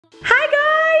Hi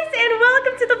guys, and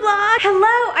welcome to the vlog.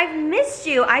 Hello, I've missed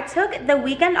you. I took the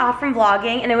weekend off from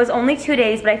vlogging and it was only 2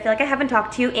 days, but I feel like I haven't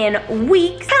talked to you in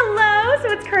weeks. Hello,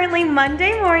 so it's currently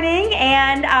Monday morning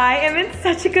and I am in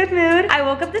such a good mood. I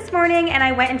woke up this morning and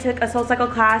I went and took a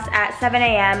SoulCycle class at 7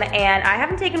 a.m. and I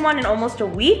haven't taken one in almost a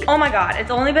week. Oh my God,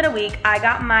 it's only been a week. I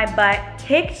got my butt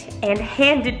kicked and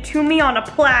handed to me on a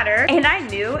platter and I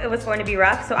knew it was going to be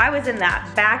rough, so I was in that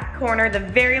back corner, the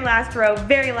very last row,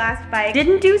 very last bike.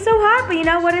 Didn't do so hot, but you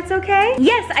know what, it's okay.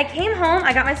 Yes, I came home,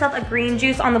 I got myself a green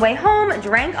juice on the way home,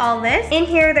 drank all this. In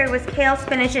here there was kale,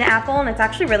 spinach, and apple, and it's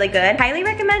actually really good. Highly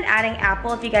recommend adding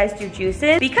apple if you guys do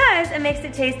juices because it makes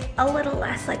it taste a little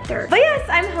less like dirt. But yes,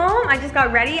 I'm home, I just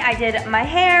got ready, I did my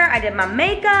hair, I did my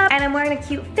makeup, and I'm wearing a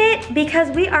cute fit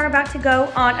because we are about to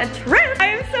go on a trip. I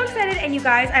am so excited, and you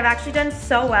guys, I've actually done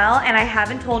so well, and I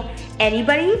haven't told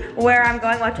anybody where I'm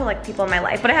going. Well, I told like people in my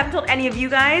life, but I haven't told any of you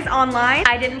guys online.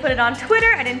 I didn't put it on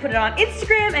Twitter, I didn't put it on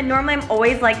Instagram, and normally I'm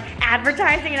always like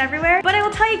advertising it everywhere. But I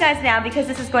will tell you guys now because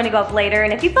this is going to go up later,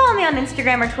 and if you follow me on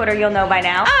Instagram or Twitter, you'll know by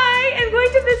now. I am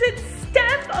going to visit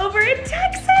Steph over in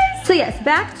Texas. So yes,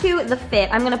 back to the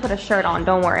fit. I'm gonna put a shirt on,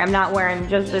 don't worry. I'm not wearing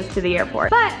just this to the airport.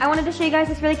 But I wanted to show you guys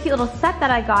this really cute little set that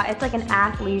I got. It's like an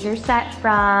athleisure set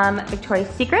from Victoria's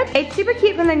Secret. It's super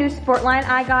cute from their new sport line.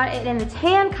 I got it in the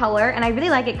tan color, and I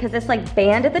really like it because this like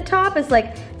band at the top is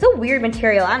like, it's a weird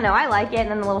material. I don't know, I like it.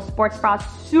 And then the little sports bra is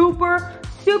super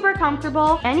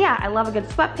comfortable. And yeah, I love a good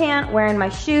sweatpant, wearing my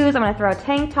shoes. I'm gonna throw a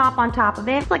tank top on top of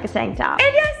it. It's like a tank top.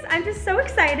 And yes, I'm just so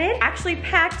excited. Actually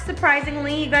packed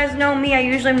surprisingly. You guys know me, I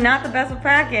usually am not the best with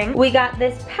packing. We got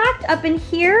this packed up in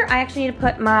here. I actually need to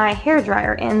put my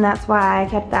hairdryer in. That's why I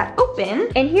kept that open.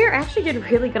 And here I actually did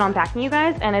really good on packing, you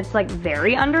guys, and it's like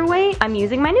very underweight. I'm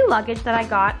using my new luggage that I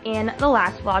got in the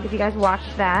last vlog, if you guys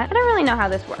watched that. I don't really know how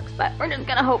this works, but we're just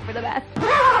gonna hope for the best.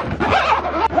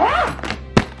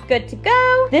 Good to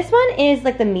go. This one is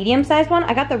like the medium-sized one.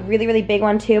 I got the really big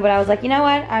one too, but I was like, you know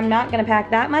what? I'm not gonna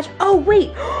pack that much. Oh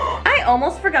wait, I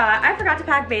almost forgot. I forgot to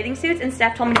pack bathing suits, and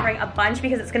Steph told me to bring a bunch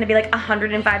because it's gonna be like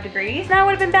 105 degrees. Now it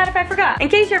would have been bad if I forgot. In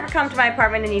case you ever come to my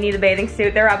apartment and you need a bathing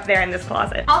suit, they're up there in this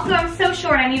closet. Also, I'm so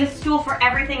short, I need a stool for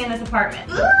everything in this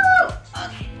apartment. Ooh!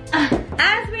 Okay.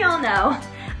 As we all know,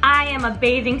 I am a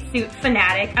bathing suit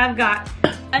fanatic. I've got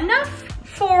enough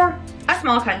for a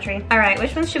small country. All right,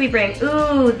 which ones should we bring?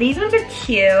 Ooh, these ones are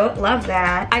cute. Love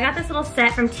that. I got this little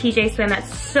set from TJ Swim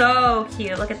that's so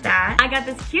cute. Look at that. I got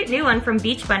this cute new one from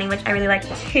Beach Bunny, which I really like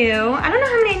too. I don't know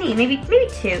how many I need. Maybe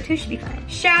two. Two should be fine.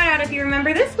 Shout out if you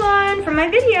remember this one from my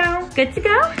video. Good to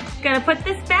go. Gonna put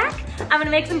this back. I'm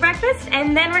gonna make some breakfast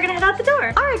and then we're gonna head out the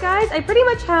door. All right guys, I pretty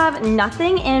much have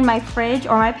nothing in my fridge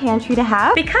or my pantry to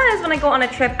have because when I go on a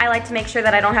trip, I like to make sure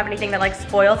that I don't have anything that like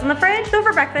spoils in the fridge. So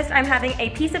for breakfast, I'm having a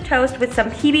piece of toast with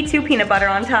some PB2 peanut butter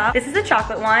on top. This is a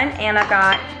chocolate one, and I've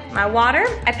got my water.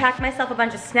 I packed myself a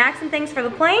bunch of snacks and things for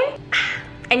the plane.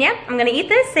 And yeah, I'm gonna eat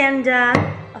this and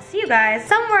I'll see you guys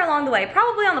somewhere along the way.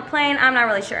 Probably on the plane, I'm not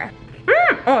really sure.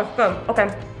 Oh, it's good. Okay,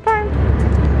 bye.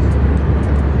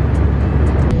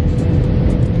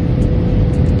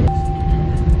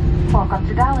 Welcome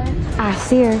to Dallas. I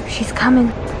see her, she's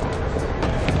coming.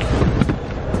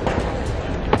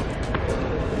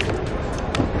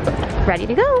 Ready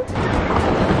to go.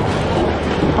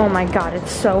 Oh my God,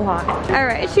 it's so hot. All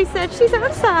right, she said she's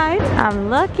outside. I'm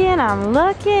looking.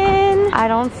 I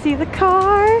don't see the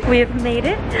car. We have made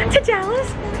it to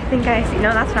Dallas. I think I see,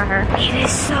 no, that's not her. It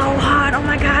is so hot, oh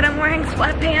my God, I'm wearing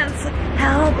sweatpants.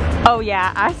 Help. Oh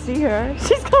yeah, I see her.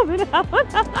 She's coming out.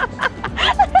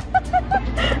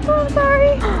 Oh,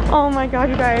 sorry. Oh my God,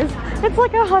 you guys. It's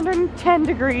like 110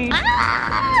 degrees.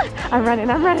 Ah! I'm running.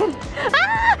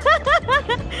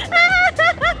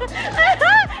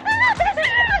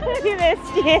 You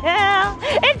missed you.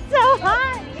 It's so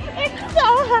hot. It's so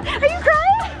hot. Are you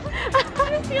crying?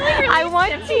 I'm feeling really I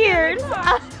want tears.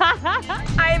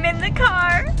 I'm in the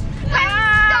car.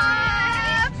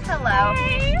 Hello.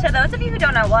 Hey. To those of you who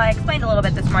don't know, well, I explained a little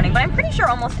bit this morning, but I'm pretty sure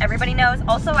almost everybody knows.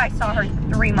 Also, I saw her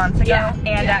 3 months ago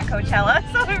and at Coachella,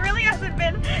 so it really hasn't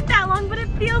been that long, but it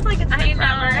feels like it's been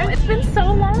forever. It's been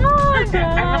so long. I'm really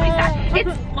sad.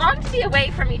 It's long to be away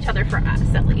from each other for us,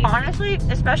 at least. Honestly,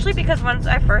 especially because once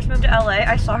I first moved to LA,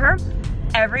 I saw her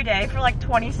every day for like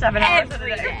 27 hours a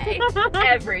day.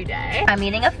 Every day. I'm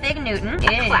eating a Fig Newton.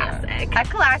 A classic. A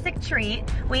classic treat.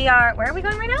 We are, where are we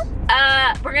going right now?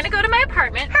 We're gonna go to my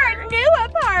apartment. Her new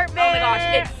apartment. Oh my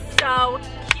gosh, it's so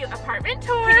cute. Apartment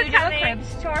tour. Can you do a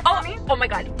cribs tour for me? Oh my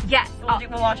God, yes.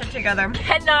 We'll watch it together.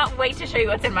 Cannot wait to show you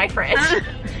what's in my fridge.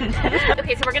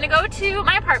 Okay, so we're gonna go to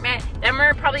my apartment, then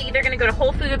we're probably either gonna go to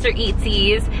Whole Foods or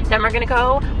Eatsies, then we're gonna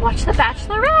go watch The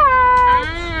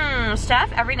Bachelorette.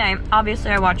 Steph, every night,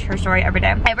 obviously I watch her story every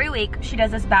day. Every week, she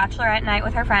does this bachelorette night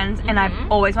with her friends, and I've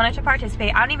always wanted to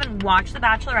participate. I don't even watch the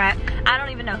bachelorette. I don't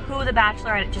even know who the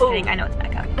bachelorette is. Just kidding, I know it's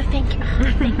Becca. Thank you.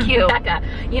 Thank you. Becca,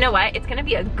 you know what? It's gonna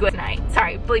be a good night.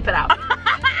 Sorry, bleep it out.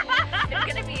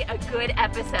 It's gonna be a good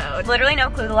episode. Literally no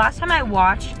clue. The last time I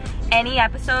watched any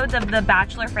episodes of the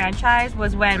Bachelor franchise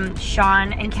was when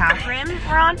Sean and Catherine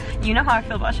were on. You know how I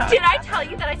feel about Sean. Did I tell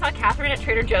you that I saw Catherine at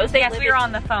Trader Joe's? Yes, we were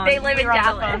on the phone. They live in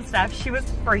Dallas. On the phone stuff. She was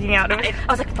freaking out. I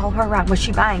was like, follow her around. What's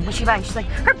she buying? What's she buying? She's like,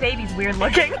 her baby's weird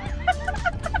looking.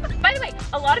 By the way,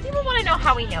 a lot of people want to know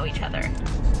how we know each other.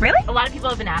 Really? A lot of people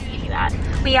have been asking me that.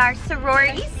 We are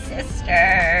sorority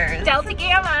sisters. Delta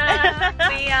Gamma.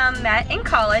 We met in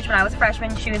college when I was a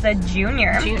freshman. She was a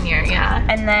junior. Junior, yeah.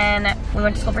 And then we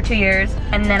went to school for 2 years,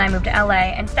 and then I moved to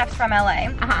LA, and Steph's from LA.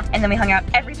 And then we hung out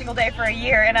every single day for a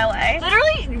year in LA.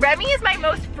 Literally, Remy is my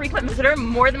most frequent visitor,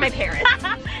 more than my parents.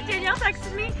 Danielle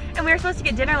texted me, and we were supposed to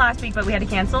get dinner last week, but we had to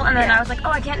cancel. And then I was like, oh,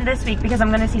 I can't this week because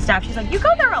I'm gonna see Steph. She's like, you go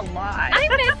there a lot. I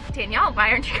miss Danielle. Why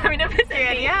aren't you coming to visit me?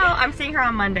 Danielle, I'm seeing her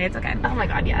on Monday. It's okay. Oh my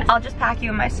God, yes. I'll just pack you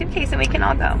in my suitcase and we can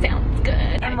all go. Sounds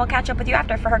good. And we'll catch up with you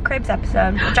after for her cribs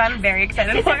episode, which I'm very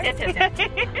excited for.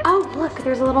 Oh, look,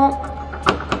 there's a little...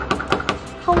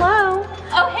 Hello.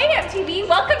 Oh, hey, MTV.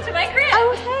 Welcome to my crib.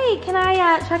 Oh, hey, can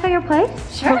I check out your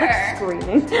place? Sure.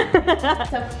 Screaming.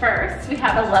 So first, we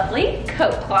have a lovely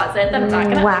coat closet that I'm not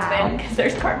gonna open because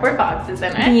there's cardboard boxes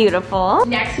in it. Beautiful.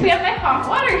 Next, we have my hot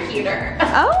water heater.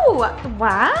 Oh,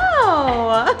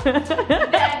 wow.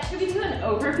 Then, should we do an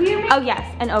overview? Maybe? Oh, yes,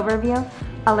 an overview.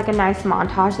 Oh, like a nice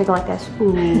montage. They go like this.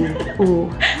 Ooh, ooh.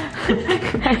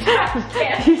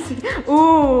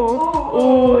 Ooh.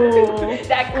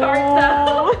 That cart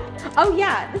though. Oh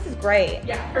yeah, this is great.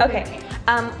 Yeah, perfect. Okay.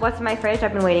 What's in my fridge?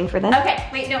 I've been waiting for this. Okay,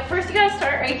 wait, no, first you gotta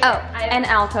start right here. Oh, an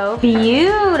alcove.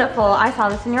 Beautiful. I saw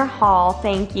this in your haul.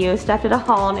 Thank you. Steph did a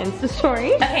haul on Insta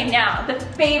Story. Okay, now the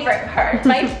favorite part,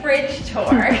 my fridge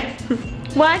tour.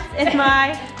 What's in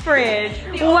my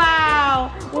fridge?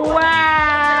 Wow.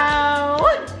 Wow.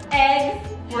 Eggs,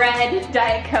 bread,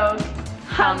 Diet Coke,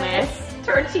 hummus,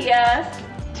 tortilla,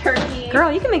 turkey.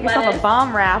 Girl, you can make yourself a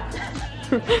bomb wrap.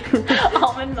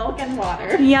 Almond milk and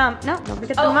water. Yum. No, don't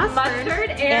forget the mustard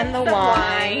and the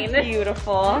wine.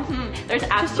 Beautiful. There's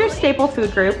just your staple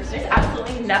food groups. There's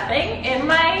absolutely nothing in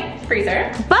my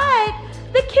freezer. But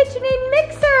the KitchenAid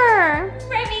mixer.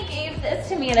 Remy gave this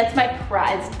to me and it's my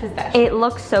prized possession. It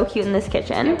looks so cute in this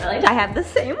kitchen. It really does. I have the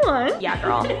same one. Yeah,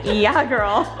 girl. Yeah,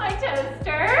 girl. My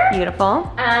toaster. Beautiful.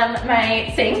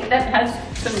 My sink that has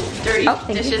some dirty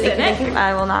dishes in it.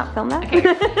 I will not film that. Okay.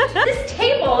 This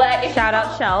table that shout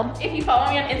out Shelb. If you follow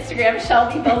me on Instagram,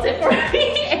 Shelby built it for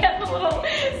me and the little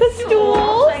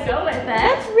stools that go with it.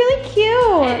 That's really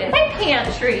cute. It is my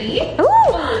pantry.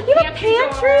 Ooh, you have a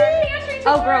pantry? Door.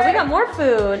 Oh girl, we got more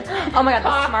food. Oh my God,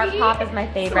 the Smart Pop is my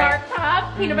favorite. Smart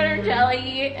Pop, peanut butter and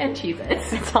jelly, and Cheez-Its.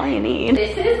 That's all you need.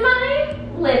 This is my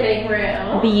living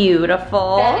room.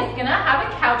 Beautiful. That is gonna have a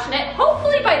couch in it,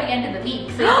 hopefully by the end of the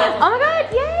week. So you guys oh my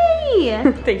God,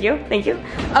 yay! Thank you, thank you.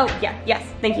 Oh yeah, yes,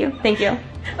 thank you, thank you.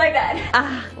 Like that.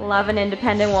 Ah, love an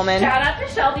independent woman. Shout out to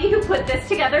Shelby who put this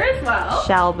together as well.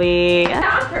 Shelby.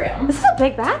 Bathroom. This is a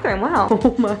big bathroom, wow.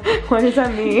 Oh my, why does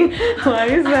that mean? Why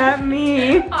is that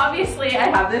me? Obviously,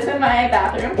 I have this in my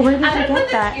bathroom. Where did you get that? I'm gonna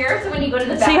put this here so when you go to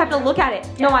the bathroom. So you have to look at it.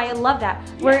 Yeah. No, I love that.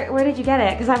 Yeah. Where did you get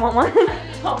it? Because I want one.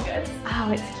 All good.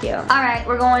 Oh, it's cute. All right,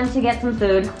 we're going to get some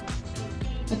food.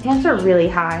 My pants are really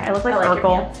high. I look like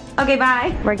Urkel. Okay,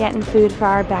 bye. We're getting food for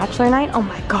our bachelor night. Oh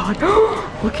my God.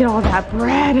 Look at all that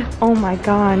bread. Oh my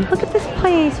God. Look at this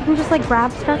place. You can just like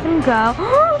grab stuff and go.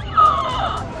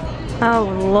 Oh,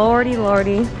 lordy,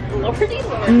 lordy. Lordy,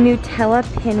 lordy. Nutella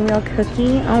pinwheel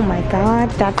cookie. Oh my God.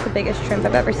 That's the biggest shrimp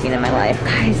I've ever seen in my life.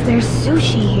 Guys, there's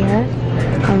sushi here.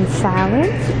 And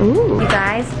salads. Ooh. You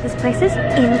guys, this place is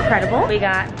incredible. We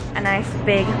got a nice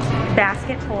big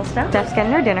basket full of stuff. Steph's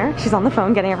getting her dinner. She's on the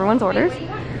phone getting everyone's orders.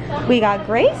 We got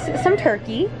Grace some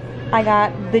turkey. I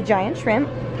got the giant shrimp,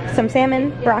 some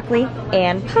salmon, broccoli,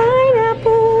 and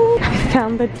pineapple. I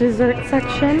found the dessert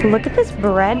section. Look at this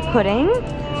bread pudding.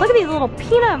 Look at these little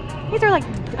peanut. These are like,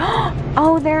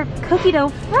 oh, they're cookie dough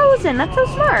frozen. That's so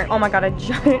smart. Oh my God, a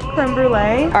giant creme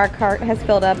brulee. Our cart has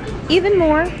filled up even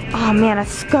more. Oh man, a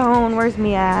scone. Where's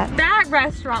me at? That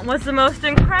restaurant was the most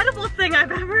incredible thing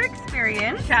I've ever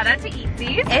experienced. Shout out to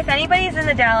Eatsies. If anybody's in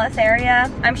the Dallas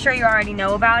area, I'm sure you already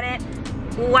know about it.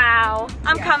 Wow,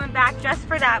 I'm coming back just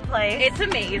for that place. It's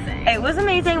amazing. It was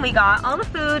amazing. We got all the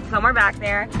food, somewhere back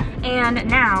there. And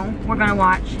now we're gonna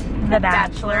watch The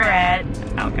Bachelorette.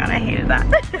 Oh God, I hated that.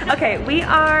 Okay, we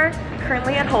are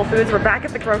currently at Whole Foods. We're back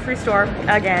at the grocery store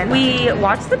again. We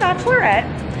watched The Bachelorette.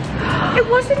 It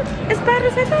wasn't as bad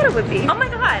as I thought it would be. Oh my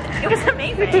god, it was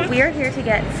amazing. We are here to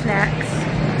get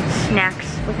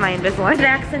snacks with my Invisalign.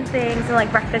 Snacks and things and like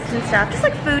breakfast and stuff. Just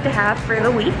like food to have for the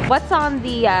week. What's on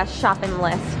the shopping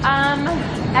list?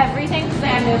 Everything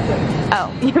and no food.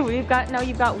 Oh,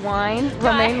 you've got wine,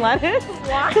 romaine lettuce.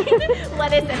 Wine,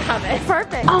 lettuce, and hummus.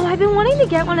 Perfect. Oh, I've been wanting to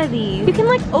get one of these. You can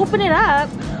like open it up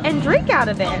and drink out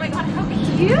of it. Oh my god, how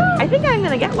cute. I think I'm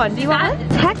gonna get one. Do you want one?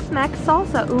 Tex-Mex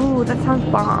salsa. Ooh, that sounds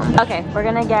bomb. Okay, we're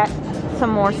gonna get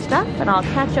some more stuff and I'll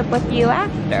catch up with you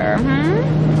after.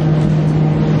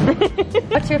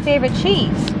 What's your favorite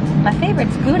cheese? My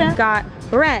favorite's Gouda. Got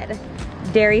bread,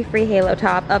 dairy-free Halo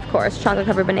Top, of course,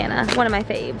 chocolate-covered banana, one of my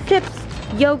faves. Chips,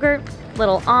 yogurt,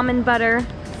 little almond butter,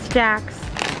 stacks,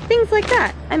 things like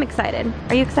that. I'm excited.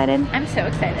 Are you excited? I'm so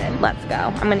excited. Let's go.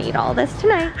 I'm gonna eat all this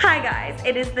tonight. Hi guys,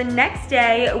 it is the next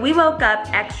day. We woke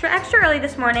up extra early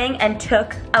this morning and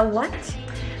took a what?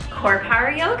 Core power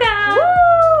yoga.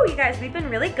 Woo! You guys, we've been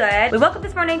really good. We woke up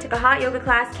this morning, took a hot yoga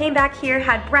class, came back here,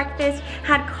 had breakfast,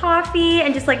 had coffee,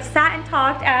 and just like sat and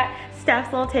talked at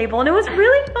Steph's little table, and it was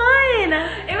really fun.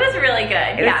 It was really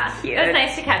good. It was cute. It was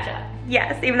nice to catch up.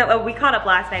 Yes, even though we caught up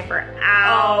last night for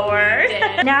hours. Oh, we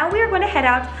did. Now we are going to head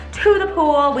out to the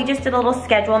pool. We just did a little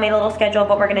schedule, made a little schedule of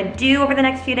what we're gonna do over the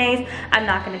next few days. I'm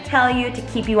not gonna tell you to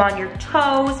keep you on your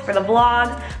toes for the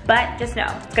vlogs, but just know,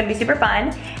 it's gonna be super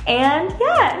fun. And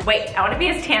yeah. Wait, I wanna be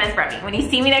as tan as Remy. When you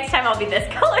see me next time, I'll be this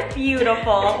color.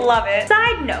 Beautiful, love it.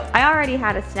 Side note, I already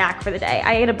had a snack for the day.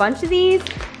 I ate a bunch of these.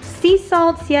 Sea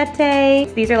salt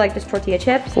siete. These are like just tortilla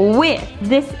chips with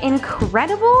this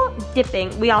incredible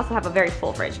dipping. We also have a very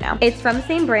full fridge now. It's from the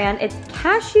same brand. It's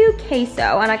cashew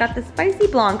queso, and I got the spicy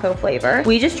blanco flavor.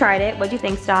 We just tried it. What'd you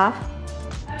think, Steph?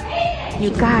 You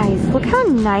guys, look how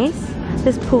nice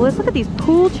this pool is. Look at these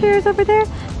pool chairs over there.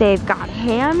 They've got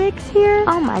hammocks here.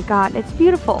 Oh my god, it's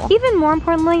beautiful. Even more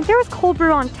importantly, there was cold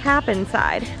brew on tap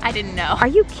inside. I didn't know. Are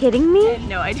you kidding me? I had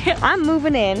no idea. I'm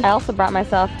moving in. I also brought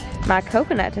myself my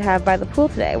coconut to have by the pool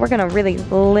today. We're gonna really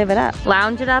live it up.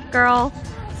 Lounge it up, girl.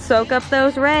 Soak up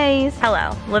those rays.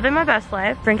 Hello, living my best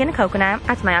life, drinking a coconut.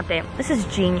 That's my update. This is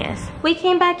genius. We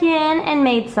came back in and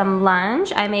made some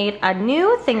lunch. I made a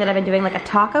new thing that I've been doing, like a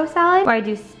taco salad, where I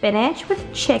do spinach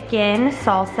with chicken,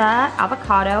 salsa,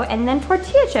 avocado, and then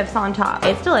tortilla chips on top.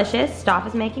 It's delicious. Steph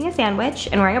is making a sandwich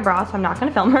and wearing a bra, so I'm not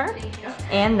gonna film her.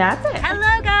 And that's it.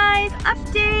 Hello guys,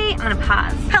 update. I'm gonna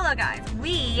pause. Hello guys,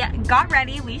 we got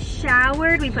ready, we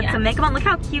showered, we put some makeup on. Look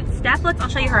how cute Steph looks. I'll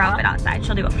show you her outfit outside.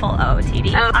 She'll do a full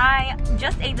OOTD. I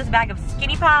just ate this bag of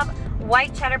Skinny Pop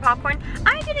white cheddar popcorn.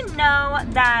 I didn't know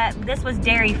that this was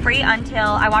dairy free until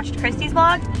I watched Christy's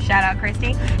vlog. Shout out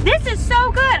Christy. This is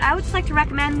so good. I would just like to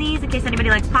recommend these in case anybody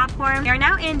likes popcorn. We are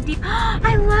now in Deep,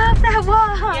 I love that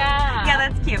wall. Yeah. Yeah,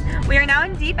 that's cute. We are now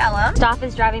in Deep Ellum. Steph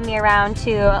is driving me around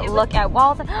to look at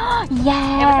walls.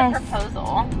 Yes. It was a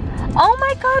proposal. Oh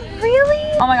my god,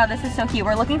 really? Oh my god, this is so cute.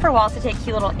 We're looking for walls to take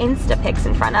cute little Insta pics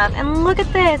in front of. And look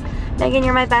at this. Megan,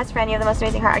 you're my best friend. You have the most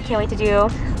amazing heart. I can't wait to do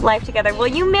life together. Will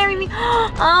you marry me?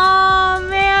 Oh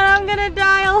man, I'm gonna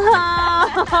die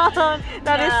alone.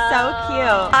 That is so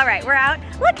cute. All right, we're out.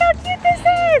 Look how cute this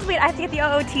is. Wait, I have to get the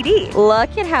OOTD.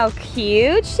 Look at how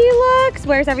cute she looks.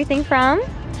 Where's everything from?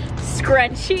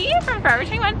 Scrunchie from Forever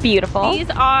 21. Beautiful. These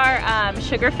are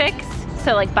Sugar Fix.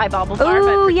 So like by Bobble Bar.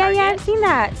 Ooh, yeah, I've seen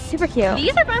that. Super cute.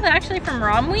 These are both actually from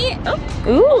Romwe.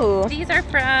 Oh. Ooh. These are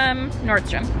from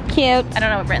Nordstrom. Cute. I don't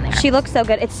know what brand they are. She looks so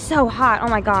good. It's so hot. Oh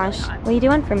my gosh. Really hot. What are you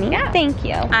doing for me? Yeah. Thank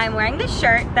you. I'm wearing this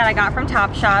shirt that I got from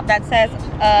Topshop that says,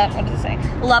 what does it say?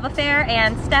 Love Affair,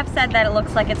 and Steph said that it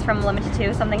looks like it's from Limited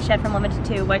 2, something she had from Limited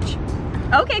 2, which,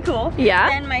 okay, cool. Yeah.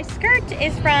 And my skirt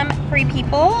is from Free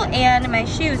People, and my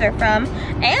shoes are from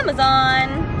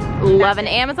Amazon. Love an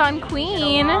Amazon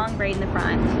queen. A long braid in the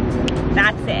front.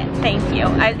 That's it. Thank you.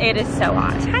 It is so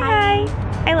hot. Hi.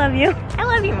 I love you. I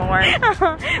love you more.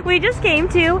 We just came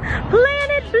to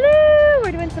Planet Blue.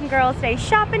 We're doing some girls' day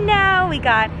shopping now. We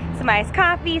got some iced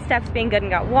coffee. Steph's being good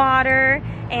and got water.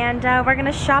 And we're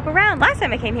gonna shop around. Last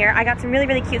time I came here, I got some really,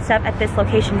 really cute stuff at this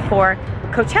location for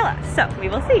Coachella. So we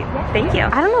will see. Thank you.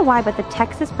 I don't know why, but the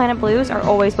Texas Planet Blues are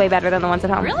always way better than the ones at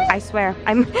home. Really? I swear.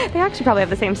 They actually probably have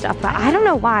the same stuff, but I don't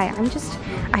know why.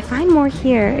 I find more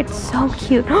here. It's so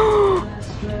cute.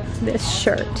 This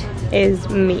shirt is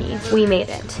me. We made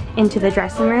it into the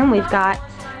dressing room. We've got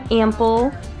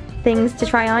ample things to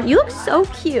try on. You look so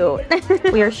cute.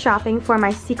 We are shopping for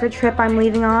my secret trip I'm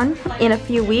leaving on in a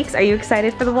few weeks. Are you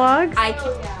excited for the vlogs? I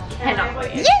cannot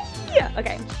wait. Yeah.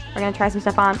 Okay, we're gonna try some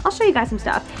stuff on. I'll show you guys some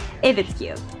stuff if it's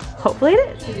cute. Hopefully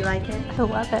it is. Did you like it? I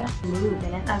love it. Move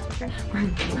in it, that's for sure.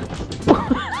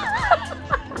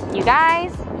 You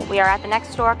guys, we are at the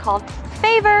next store called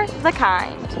favor the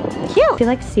kind. Cute. I feel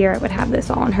like Sierra would have this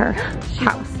all in her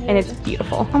house, and it's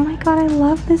beautiful. Oh my god, I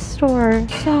love this store.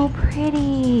 So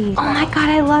pretty. Oh my god,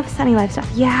 I love Sony Life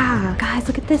stuff. Yeah. Guys,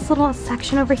 look at this little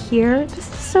section over here. This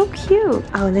is so cute.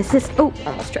 Oh, and this is, oh,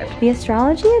 almost tripped. The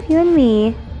astrology of you and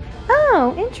me.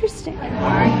 Oh, interesting.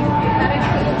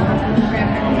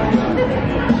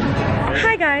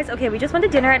 Hi guys, okay, we just went to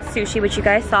dinner at Sushi, which you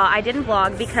guys saw. I didn't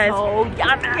vlog because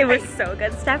it was so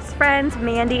good. Steph's friends,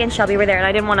 Mandy and Shelby, were there, and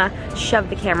I didn't want to shove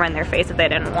the camera in their face if they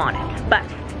didn't want it. But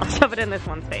I'll shove it in this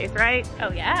one's face, right?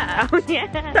 Oh yeah. Oh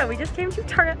yeah. So we just came to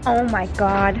Target. Oh my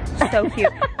god, so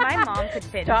cute. My mom could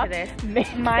fit into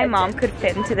this. My mom could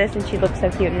fit into this, and she looks so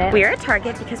cute in it. We are at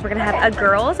Target because we're gonna have a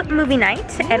girls' movie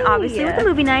night, and obviously with the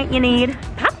movie night, you need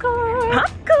popcorn.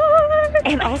 Popcorn.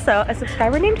 And also, a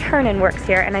subscriber named Hernan works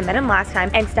here, and I met him last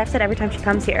time, and Steph said every time she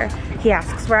comes here, he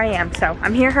asks where I am. So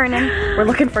I'm here, Hernan. We're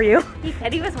looking for you. He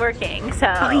said he was working,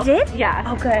 so. Oh, he did? Yeah.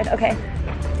 Oh, good. Okay.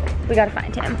 We gotta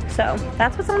find him. So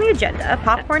that's what's on the agenda.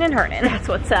 Popcorn and Hernan. That's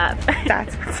what's up.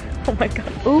 That's what's, oh my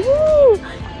god.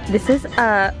 Ooh. This is,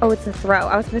 oh, it's a throw.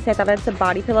 I was gonna say, I thought it's a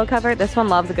body pillow cover. This one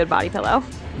loves a good body pillow.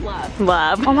 Love.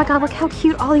 Love. Oh my god, look how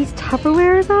cute all these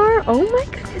Tupperwares are. Oh my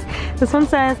goodness. This one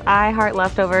says, I heart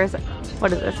leftovers.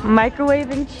 What is this?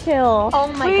 Microwave and chill.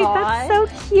 Oh my god.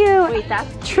 That's so cute. Wait,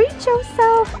 that's... Treat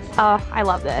yourself. Oh, I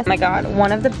love this. Oh my god,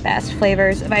 one of the best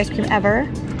flavors of ice cream ever.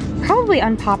 Probably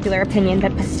unpopular opinion,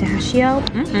 but pistachio.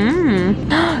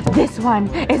 This one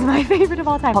is my favorite of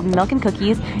all time. Called Milk and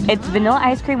Cookies. It's vanilla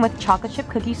ice cream with chocolate chip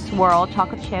cookie swirl,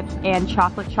 chocolate chips, and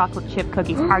chocolate chip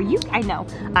cookies. Are you? I know.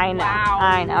 Wow.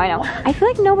 I know. I feel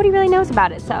like nobody really knows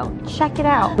about it, so check it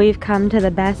out. We've come to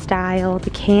the best aisle, the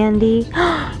candy.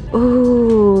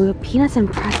 Ooh, peanuts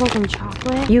and pretzels and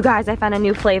chocolate. You guys, I found a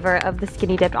new flavor of the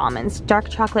skinny dipped almonds. Dark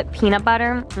chocolate peanut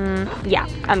butter. Yeah,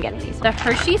 I'm getting these. The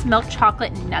Hershey's milk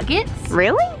chocolate nuggets.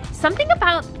 Really? Something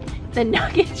about the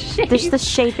nugget shape. Just the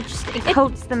shape, it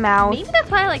coats the mouth. Maybe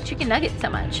that's why I like chicken nuggets so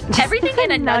much. Everything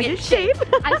in a nugget shape.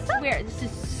 I swear, this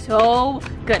is so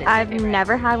good. I've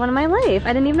never had one in my life.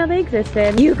 I didn't even know they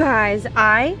existed. You guys,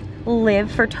 I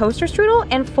live for toaster strudel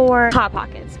and for Hot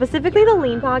Pockets. Specifically the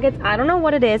lean pockets. I don't know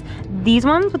what it is. These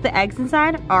ones with the eggs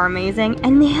inside are amazing.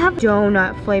 And they have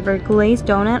donut flavored glazed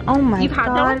donut. Oh my god. You've had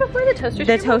that one before, the toaster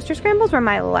scrambles? The toaster scrambles were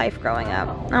my life growing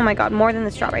up. Oh my god, more than the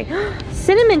strawberry.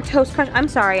 Cinnamon toast crunch. I'm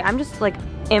sorry, I'm just like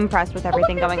impressed with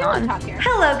everything going on.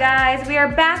 Hello guys, we are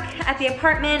back at the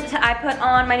apartment. I put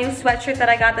on my new sweatshirt that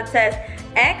I got that says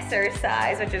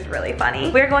exercise, which is really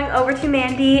funny. We're going over to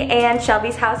Mandy and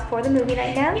Shelby's house for the movie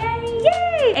night now.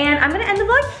 Yay! And I'm gonna end the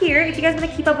vlog here. If you guys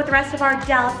wanna keep up with the rest of our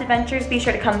Dallas adventures, be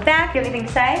sure to come back. Do you have anything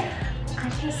to say?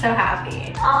 I'm just so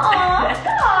happy.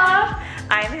 Aww.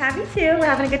 I'm happy too. We're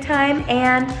having a good time,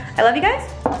 and I love you guys.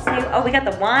 I'll see you. Oh, we got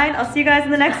the wine. I'll see you guys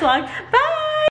in the next vlog.